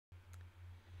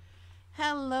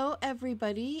Hello,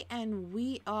 everybody, and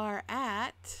we are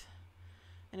at,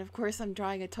 and of course, I'm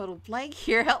drawing a total blank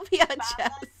here. Help me out,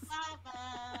 Jess.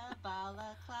 Balaclava,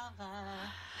 balaclava.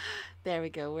 There we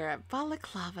go. We're at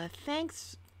Balaclava.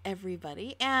 Thanks,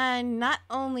 everybody. And not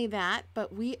only that,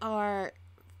 but we are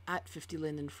at 50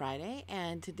 Linden Friday,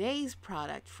 and today's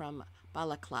product from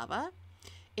Balaclava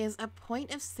is a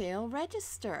point of sale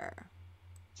register.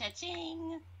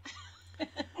 Cha-ching.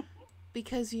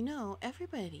 Because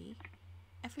everybody's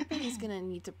going to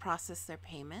need to process their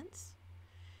payments.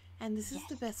 And this is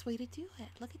the Yes, best way to do it.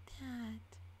 Look at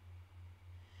that.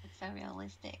 it's so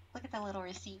realistic. Look at the little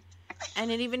receipt. And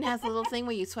it even has a little thing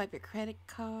where you swipe your credit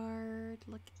card.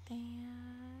 Look at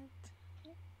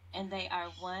that. And they are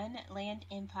one land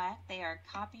impact. They are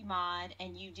copy mod,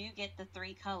 and you do get the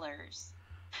three colors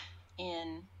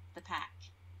in the pack.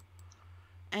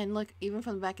 And look, even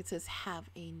from the back, it says, "Have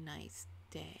a nice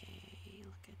day."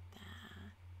 Look at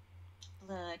that.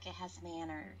 Look, it has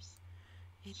manners.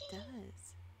 It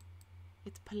does.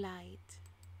 It's polite.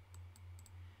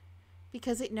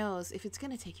 Because it knows if it's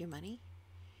going to take your money,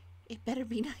 it better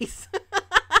be nice.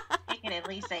 It can at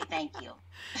least say thank you.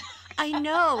 I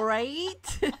know,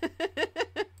 right?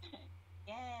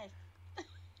 Yes,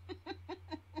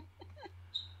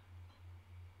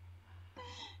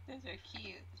 those are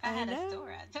cute. If I I had a know.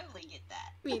 store, I'd totally get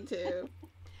that. Me too.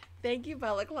 Thank you,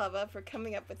 Balaclava, for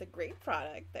coming up with a great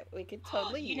product that we could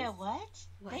totally You use. know what?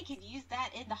 What? They could use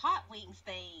that in the hot wings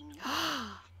thing.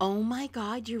 Oh my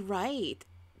God, you're right.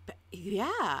 Yeah,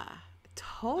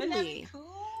 Wouldn't that be totally. cool?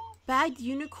 Bad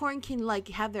Unicorn can like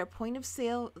have their point of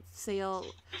sale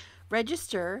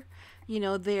register,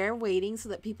 there waiting so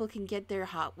that people can get their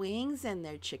hot wings and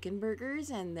their chicken burgers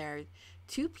and their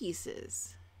two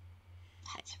pieces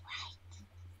That's right.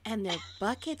 and their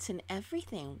buckets and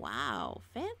everything. Wow,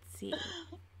 fancy.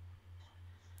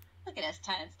 Look at us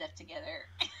tying stuff together.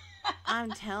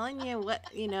 I'm telling you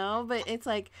but it's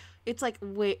like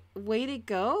way to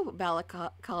go,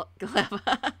 Balaclava.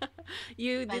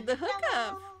 You did the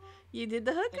hookup. You did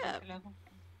the hookup.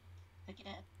 Look it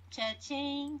up.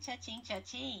 Cha-ching, cha-ching,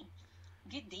 cha-ching.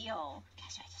 Good deal.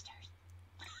 Cash registers.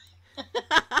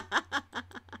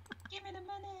 Give me the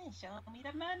money. Show me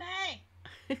the money.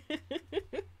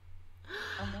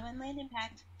 Only one land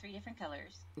impact. Three different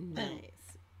colors. Boom.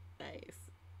 Nice.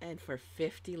 Nice. And for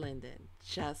 50 Linden.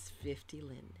 Just 50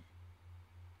 Linden.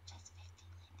 Just 50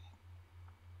 Linden.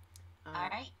 All All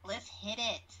right. right, let's hit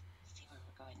it. Let's see where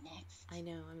we're going next. I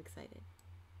know. I'm excited.